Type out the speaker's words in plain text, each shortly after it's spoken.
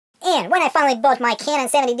Man, when I finally bought my Canon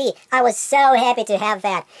 70D, I was so happy to have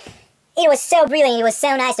that. It was so brilliant, it was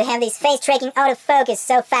so nice to have this face tracking autofocus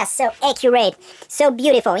so fast, so accurate, so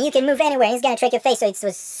beautiful. You can move anywhere, he's gonna track your face, so it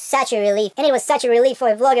was such a relief. And it was such a relief for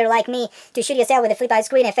a vlogger like me to shoot yourself with a flip-out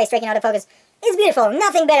screen and face tracking autofocus. It's beautiful,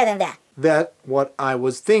 nothing better than that. That's what I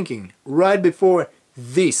was thinking right before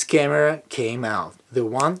this camera came out. The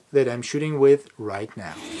one that I'm shooting with right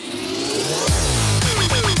now.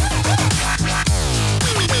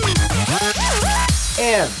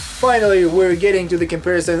 And finally we're getting to the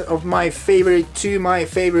comparison of my favorite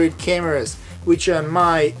cameras, which are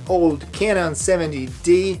my old Canon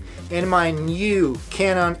 70D and my new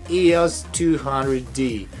Canon EOS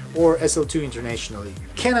 200D, or SL2 internationally.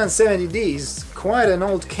 Canon 70D is quite an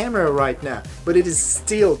old camera right now, but it is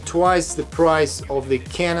still twice the price of the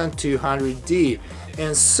Canon 200D.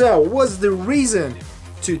 And so what's the reason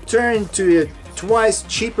to turn to a twice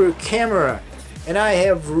cheaper camera? And I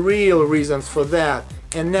have real reasons for that.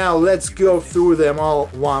 And now let's go through them all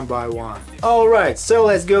one by one. Alright, so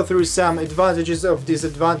let's go through some advantages of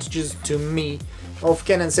disadvantages to me of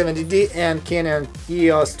Canon 70D and Canon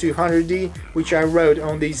EOS 200D, which I wrote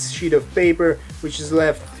on this sheet of paper, which is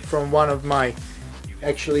left from one of my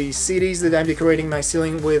CDs that I'm decorating my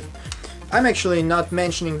ceiling with. I'm actually not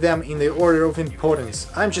mentioning them in the order of importance.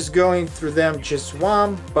 I'm just going through them just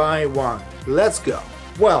one by one. Let's go.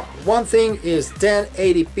 Well, one thing is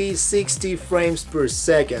 1080p 60 frames per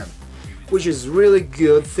second, which is really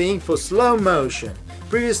good thing for slow motion.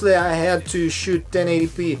 Previously I had to shoot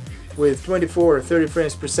 1080p with 24 or 30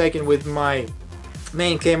 frames per second with my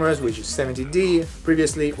main cameras, which is 70D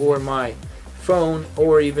previously, or my phone,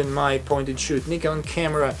 or even my point-and-shoot Nikon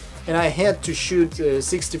camera, and I had to shoot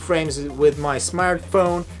 60 frames with my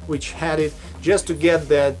smartphone, which had it, just to get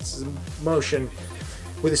that motion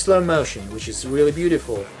with a slow motion, which is really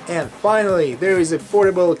beautiful. And finally, there is a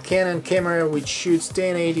portable Canon camera which shoots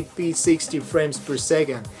 1080p 60 frames per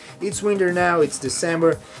second. It's winter now, it's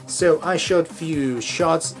December, so I shot few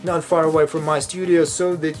shots not far away from my studio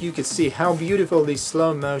so that you could see how beautiful this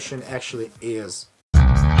slow motion actually is.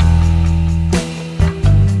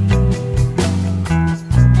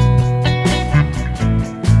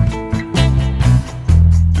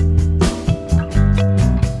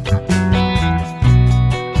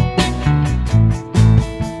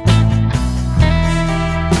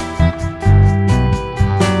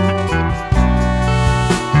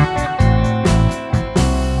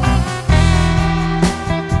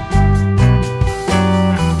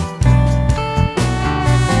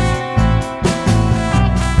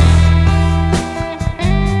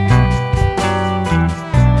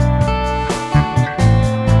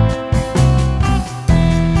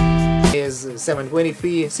 Is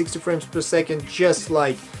 720p 60 frames per second, just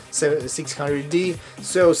like 600D,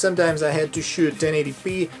 so sometimes I had to shoot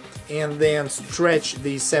 1080p and then stretch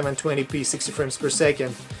the 720p 60 frames per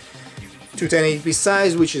second to 1080p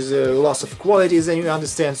size, which is a loss of quality, as you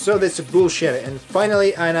understand, so that's a bullshit. And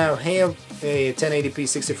finally I now have a 1080p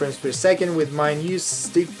 60 frames per second with my new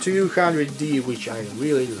Stick 200D, which I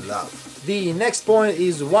really love. The next point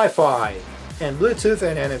is Wi-Fi and Bluetooth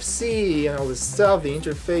and NFC and all this stuff. The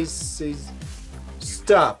interface is...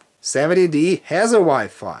 Stop! 70D has a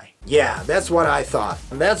Wi-Fi. Yeah, that's what I thought.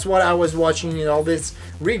 And that's what I was watching in all these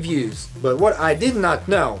reviews. But what I did not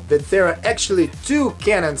know, that there are actually two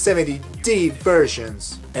Canon 70D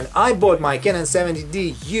versions. And I bought my Canon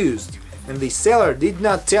 70D used, and the seller did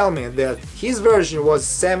not tell me that his version was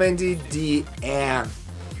 70DN.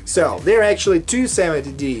 So there are actually two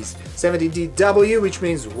 70Ds, 70DW, which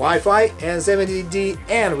means Wi-Fi, and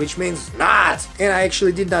 70DN, which means not. And I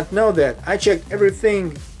actually did not know that. I checked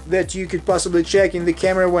everything that you could possibly check in the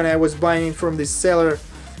camera when I was buying it from this seller,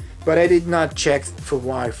 but I did not check for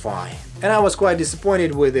Wi-Fi. And I was quite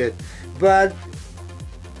disappointed with it, but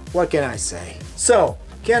what can I say? So,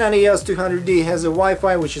 Canon EOS 200D has a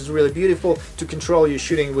Wi-Fi, which is really beautiful to control your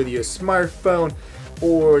shooting with your smartphone,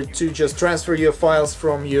 or to just transfer your files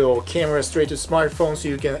from your camera straight to smartphone so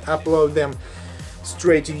you can upload them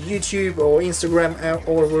straight to YouTube or Instagram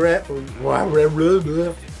or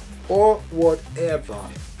whatever.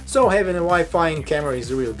 So having a Wi-Fi in camera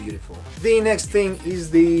is really beautiful. The next thing is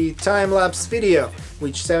the time-lapse video,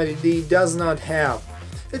 which 70D does not have.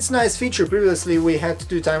 It's a nice feature. Previously we had to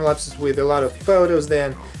do time-lapses with a lot of photos,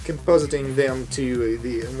 then compositing them to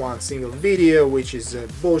the one single video, which is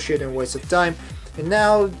bullshit and waste of time. And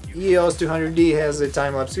now EOS 200D has a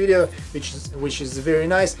time-lapse video, which is very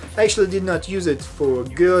nice. I actually did not use it for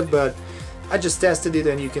good, but I just tested it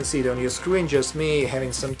and you can see it on your screen, just me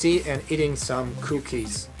having some tea and eating some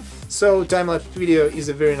cookies. So time-lapse video is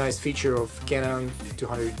a very nice feature of Canon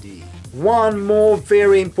 200D. One more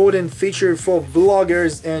very important feature for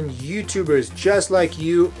vloggers and YouTubers just like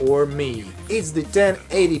you or me. It's the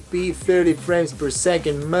 1080p 30 frames per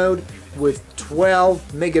second mode with 12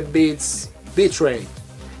 megabits bitrate.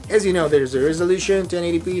 As you know, there's a resolution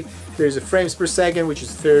 1080p, there's a frames per second which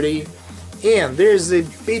is 30, and there's a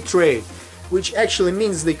bitrate, which actually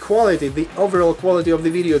means the quality, the overall quality of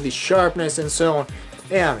the video, the sharpness and so on.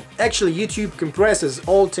 And actually YouTube compresses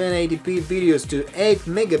all 1080p videos to 8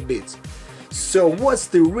 megabits. So what's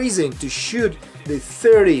the reason to shoot the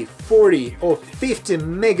 30, 40 or 50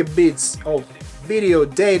 megabits of video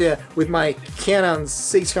data with my Canon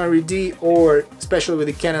 600D or especially with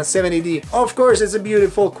the Canon 70D? Of course it's a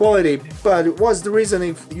beautiful quality, but what's the reason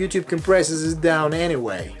if YouTube compresses it down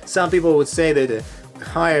anyway? Some people would say that a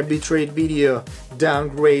higher bitrate video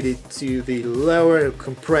downgraded to the lower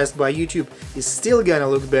compressed by YouTube is still gonna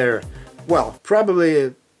look better. Well,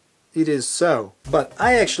 probably it is so, but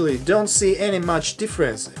I actually don't see any much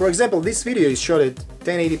difference. For example, this video is shot at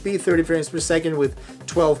 1080p 30 frames per second with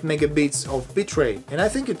 12 megabits of bitrate, and I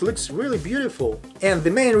think it looks really beautiful. And the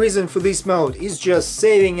main reason for this mode is just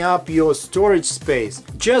saving up your storage space.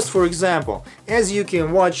 Just for example, as you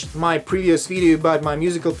can watch my previous video about my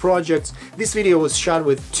musical projects, this video was shot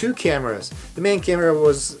with two cameras. The main camera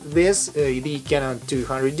was this, the Canon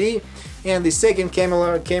 200D, and the second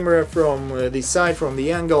camera from the side, from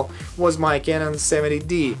the angle, was my Canon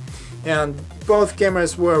 70D. And both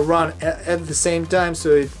cameras were run at the same time,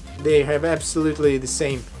 so they have absolutely the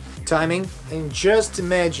same timing. And just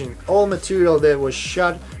imagine all material that was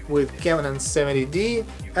shot with Canon 70D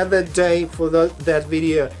at that day for that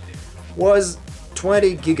video was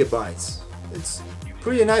 20 gigabytes. It's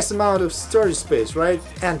pretty nice amount of storage space, right?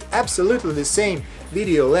 And absolutely the same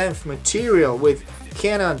video length material with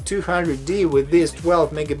Canon 200D with this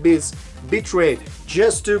 12 megabits bitrate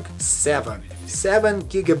just took 7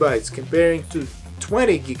 gigabytes comparing to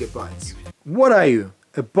 20 gigabytes. What are you,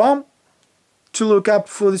 a bum? To look up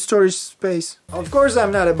for the storage space? Of course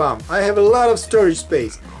I'm not a bum, I have a lot of storage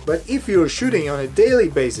space, but if you're shooting on a daily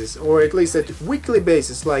basis or at least at a weekly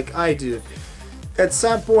basis like I do, at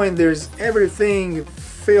some point there's everything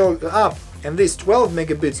filled up, and this 12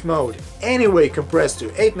 megabits mode, anyway compressed to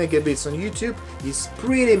 8 megabits on YouTube, is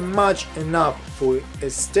pretty much enough for a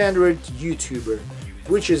standard YouTuber,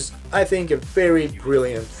 which is, I think, a very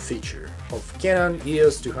brilliant feature of Canon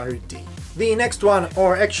EOS 200D. The next one,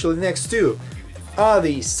 or actually next two, are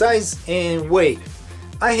the size and weight.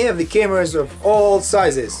 I have the cameras of all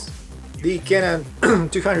sizes. The Canon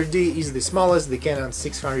 200D is the smallest, the Canon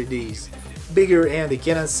 600D is bigger, and the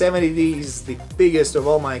Canon 70D is the biggest of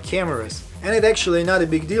all my cameras. And it's actually not a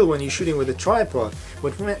big deal when you're shooting with a tripod,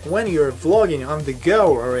 but when you're vlogging on the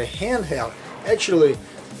go or a handheld, actually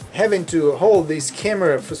having to hold this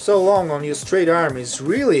camera for so long on your straight arm is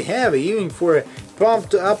really heavy. Even for a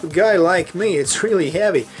pumped up guy like me, it's really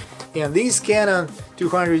heavy. And this Canon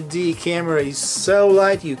 200D camera is so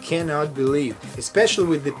light you cannot believe, especially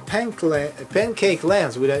with the pancake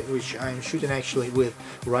lens which I'm shooting actually with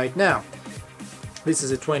right now. This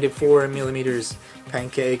is a 24mm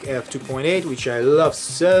pancake f2.8, which I love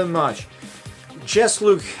so much. Just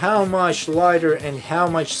look how much lighter and how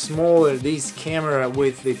much smaller this camera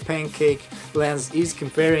with the pancake lens is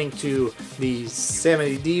comparing to the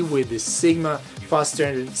 70D with the Sigma fast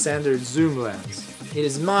standard zoom lens. It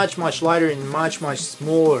is much lighter and much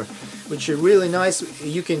smaller, which is really nice.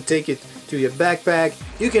 You can take it to your backpack,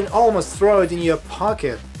 you can almost throw it in your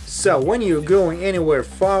pocket. So when you're going anywhere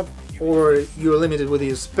far or you're limited with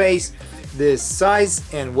your space, the size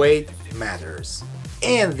and weight matters.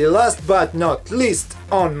 And the last but not least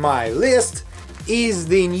on my list is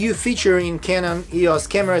the new feature in Canon EOS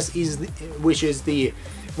cameras, which is the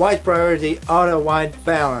wide priority auto wide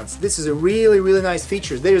balance. This is a really nice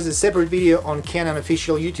feature. There's a separate video on Canon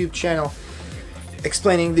official YouTube channel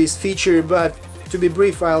explaining this feature, but to be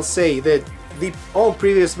brief, I'll say that all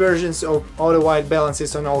previous versions of auto wide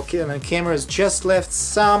balances on all Canon cameras just left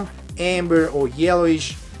some amber or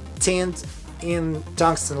yellowish tint in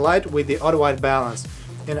tungsten light with the auto wide balance,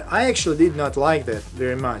 and I actually did not like that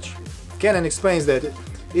very much. Canon explains that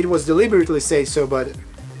it was deliberately say so, but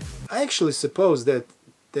I actually suppose that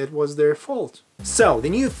was their fault. So the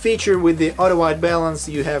new feature with the auto wide balance,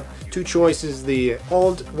 you have two choices: the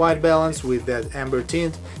old wide balance with that amber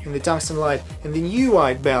tint in the tungsten light, and the new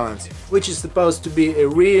wide balance, which is supposed to be a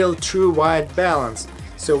real true wide balance.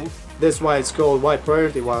 So that's why it's called wide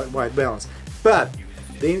priority wide balance. But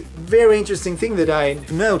the very interesting thing that I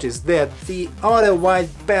noticed, that the auto wide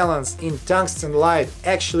balance in tungsten light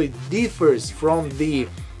actually differs from the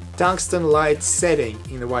tungsten light setting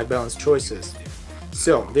in the wide balance choices.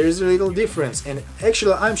 So there's a little difference, and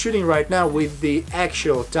actually I'm shooting right now with the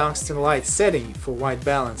actual tungsten light setting for white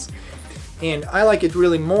balance, and I like it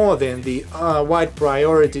really more than the white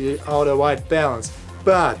priority auto white balance.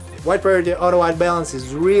 But white priority auto white balance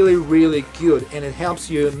is really good, and it helps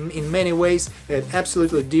you in many ways at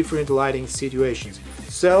absolutely different lighting situations.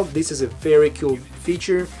 So this is a very cool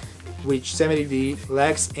feature which 70D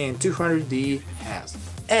lacks and 200D has.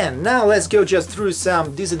 And now let's go just through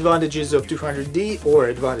some disadvantages of 200D or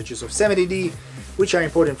advantages of 70D, which are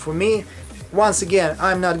important for me. Once again,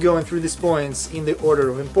 I'm not going through these points in the order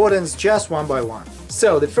of importance, just one by one.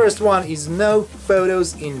 So the first one is no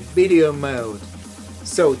photos in video mode.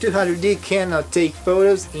 So 200D cannot take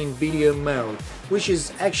photos in video mode, which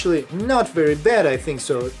is actually not very bad, I think.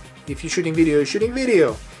 So if you're shooting video, you're shooting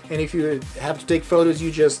video, and if you have to take photos, you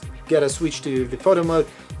just gotta switch to the photo mode.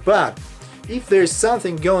 But if there's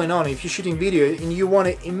something going on, if you're shooting video and you want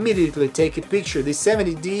to immediately take a picture, the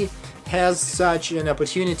 70D has such an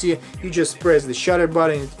opportunity. You just press the shutter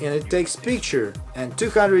button and it takes picture, and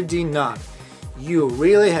 200D not. You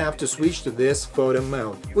really have to switch to this photo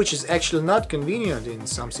mode, which is actually not convenient in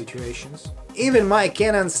some situations. Even my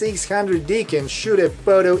Canon 600D can shoot a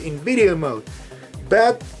photo in video mode,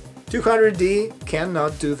 but 200D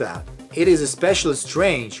cannot do that. It is especially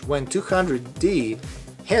strange when 200D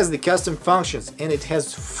has the custom functions and it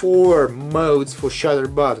has 4 modes for shutter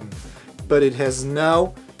button, but it has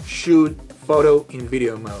no shoot photo in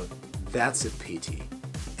video mode. That's a pity.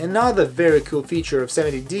 Another very cool feature of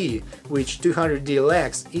 70D, which 200D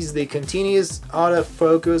lacks, is the continuous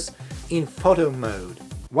autofocus in photo mode.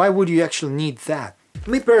 Why would you actually need that?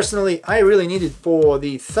 Me personally, I really need it for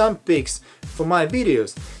the thumb pics for my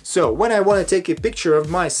videos. So when I want to take a picture of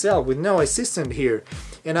myself with no assistant here,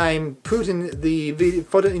 and I'm putting the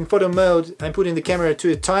photo mode, I'm putting the camera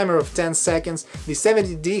to a timer of 10 seconds, the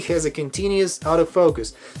 70D has a continuous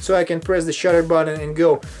autofocus, so I can press the shutter button and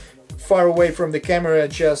go far away from the camera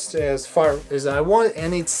just as far as I want,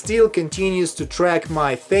 and it still continues to track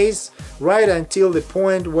my face right until the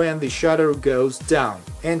point when the shutter goes down.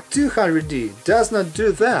 And 200D does not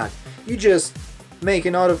do that. You just make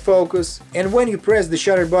an autofocus, and when you press the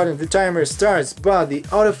shutter button the timer starts, but the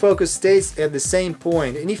autofocus stays at the same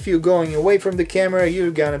point, and if you're going away from the camera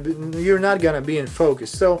you're not gonna be in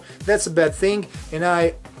focus. So that's a bad thing, and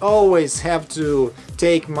I always have to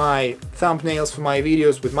take my thumbnails for my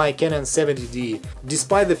videos with my Canon 70D,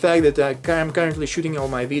 despite the fact that I'm currently shooting all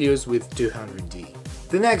my videos with 200D.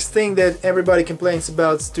 The next thing that everybody complains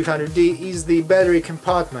about 200D is the battery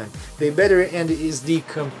compartment. The battery and the SD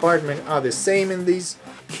compartment are the same in these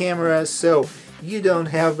cameras, so you don't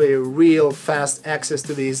have a real fast access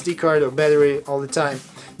to the SD card or battery all the time.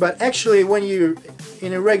 But actually, when you're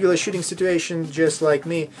in a regular shooting situation, just like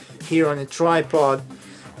me here on a tripod,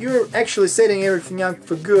 you're actually setting everything up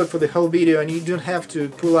for good for the whole video, and you don't have to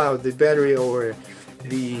pull out the battery or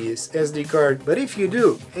the SD card. But if you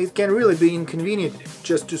do, it can really be inconvenient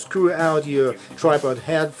just to screw out your tripod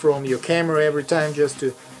head from your camera every time just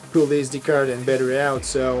to pull the SD card and battery out,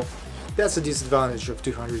 so that's a disadvantage of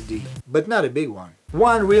 200D, but not a big one.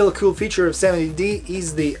 One real cool feature of 70D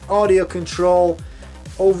is the audio control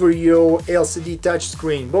over your LCD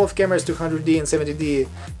touchscreen. Both cameras, 200D and 70D,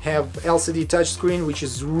 have LCD touchscreen, which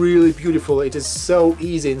is really beautiful. It is so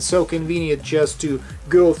easy and so convenient just to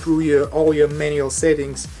go through all your manual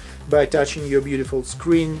settings by touching your beautiful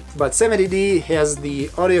screen. But 70D has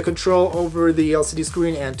the audio control over the LCD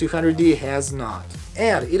screen and 200D has not.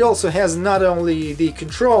 And it also has not only the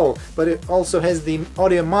control, but it also has the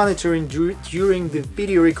audio monitoring during the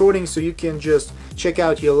video recording, so you can just check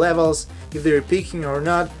out your levels if they're peaking or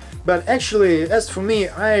not. But actually, as for me,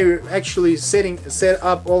 I actually set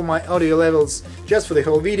up all my audio levels just for the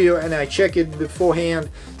whole video, and I check it beforehand,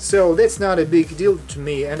 so that's not a big deal to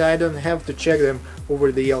me, and I don't have to check them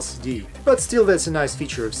over the LCD. But still, that's a nice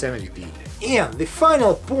feature of 70D. And the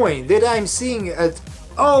final point that I'm seeing at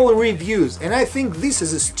all reviews, and I think this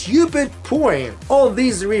is a stupid point. All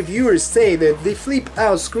these reviewers say that the flip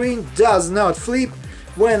out screen does not flip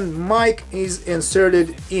when mic is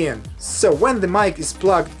inserted in. So when the mic is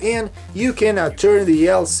plugged in, you cannot turn the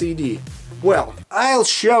LCD. Well, I'll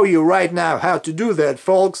show you right now how to do that,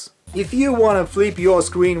 folks. If you want to flip your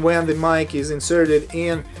screen when the mic is inserted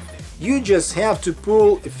in, you just have to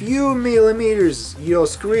pull a few millimeters your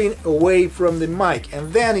screen away from the mic,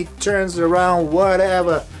 and then it turns around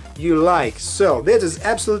whatever you like. So that is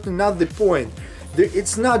absolutely not the point.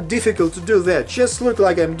 It's not difficult to do that. Just look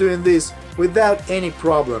like I'm doing this without any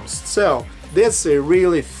problems. So that's a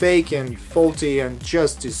really fake and faulty and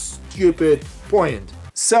just a stupid point.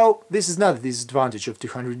 So this is not the disadvantage of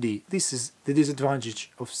 200D. This is the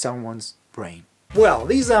disadvantage of someone's brain. Well,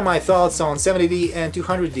 these are my thoughts on 70D and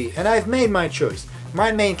 200D, and I've made my choice.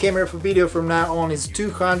 My main camera for video from now on is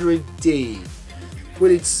 200D.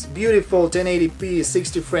 With its beautiful 1080p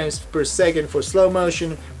 60 frames per second for slow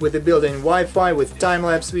motion, with the built-in Wi-Fi, with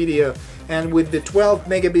time-lapse video, and with the 12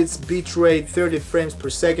 megabits bitrate 30 frames per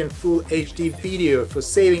second full HD video for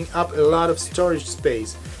saving up a lot of storage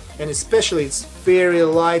space. And especially it's very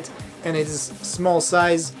light and it is small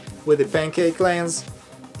size with the pancake lens.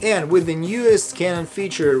 And with the newest Canon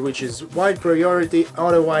feature, which is wide priority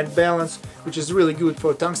auto white balance, which is really good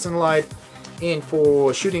for tungsten light and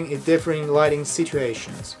for shooting in different lighting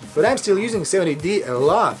situations. But I'm still using 70D a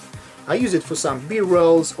lot. I use it for some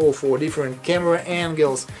B-rolls or for different camera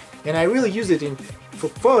angles, and I really use it for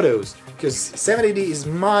photos, because 70D is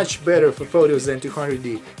much better for photos than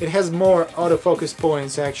 200D. It has more autofocus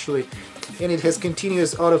points actually, and it has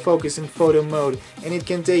continuous autofocus in photo mode, and it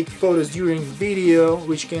can take photos during video,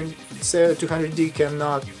 which 200D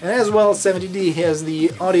cannot. And as well, 70D has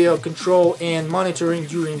the audio control and monitoring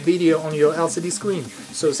during video on your LCD screen.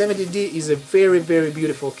 So 70D is a very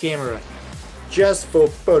beautiful camera just for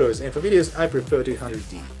photos, and for videos I prefer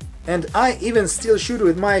 200D. And I even still shoot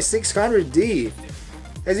with my 600D.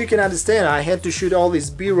 As you can understand, I had to shoot all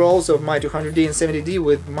these B-rolls of my 200D and 70D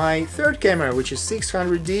with my third camera, which is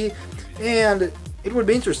 600D, and it would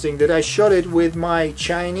be interesting that I shot it with my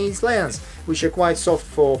Chinese lens, which are quite soft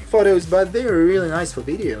for photos, but they are really nice for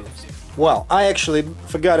videos. Well, I actually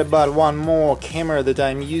forgot about one more camera that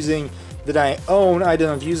I'm using, that I own. I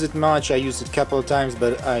don't use it much, I used it a couple of times,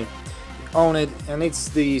 but I own it, and it's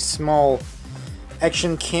the small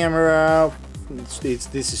action camera.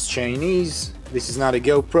 This is Chinese. This is not a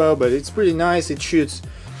GoPro, but it's pretty nice. It shoots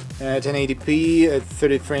at 1080p at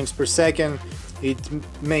 30 frames per second. It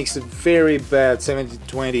makes a very bad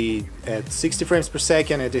 720 at 60 frames per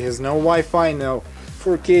second. It has no Wi-Fi, no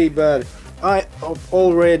 4K, but I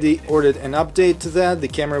already ordered an update to that. The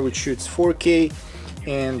camera which shoots 4K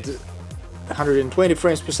and 120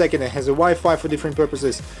 frames per second. It has a Wi-Fi for different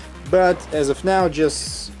purposes, but as of now,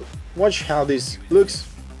 just watch how this looks.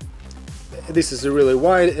 This is really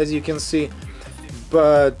wide, as you can see,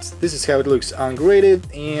 but this is how it looks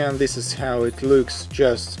ungraded, and this is how it looks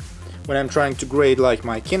just when I'm trying to grade like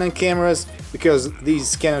my Canon cameras, because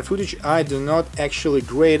these Canon footage I do not actually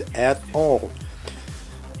grade at all.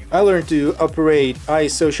 I learned to operate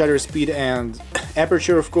ISO, shutter speed and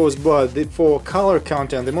aperture, of course, but for color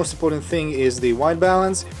content the most important thing is the white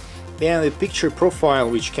balance and the picture profile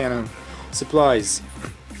which Canon supplies.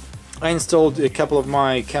 I installed a couple of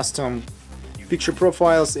my custom picture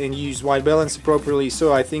profiles and use white balance appropriately,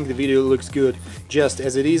 so I think the video looks good just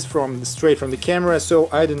as it is straight from the camera, so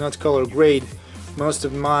I do not color grade most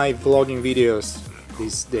of my vlogging videos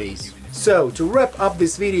these days. So to wrap up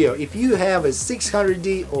this video, if you have a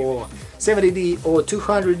 600D or 70D or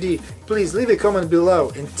 200D, please leave a comment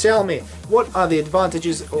below and tell me what are the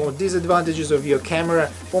advantages or disadvantages of your camera,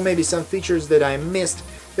 or maybe some features that I missed.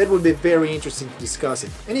 That would be very interesting to discuss it.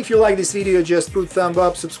 And if you like this video, just put thumb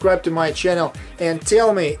up, subscribe to my channel, and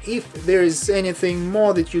tell me if there is anything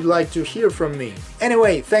more that you'd like to hear from me.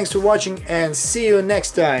 Anyway, thanks for watching and see you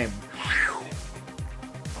next time.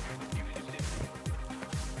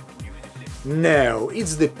 No,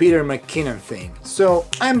 it's the Peter McKinnon thing, so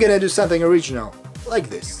I'm gonna do something original, like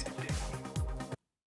this.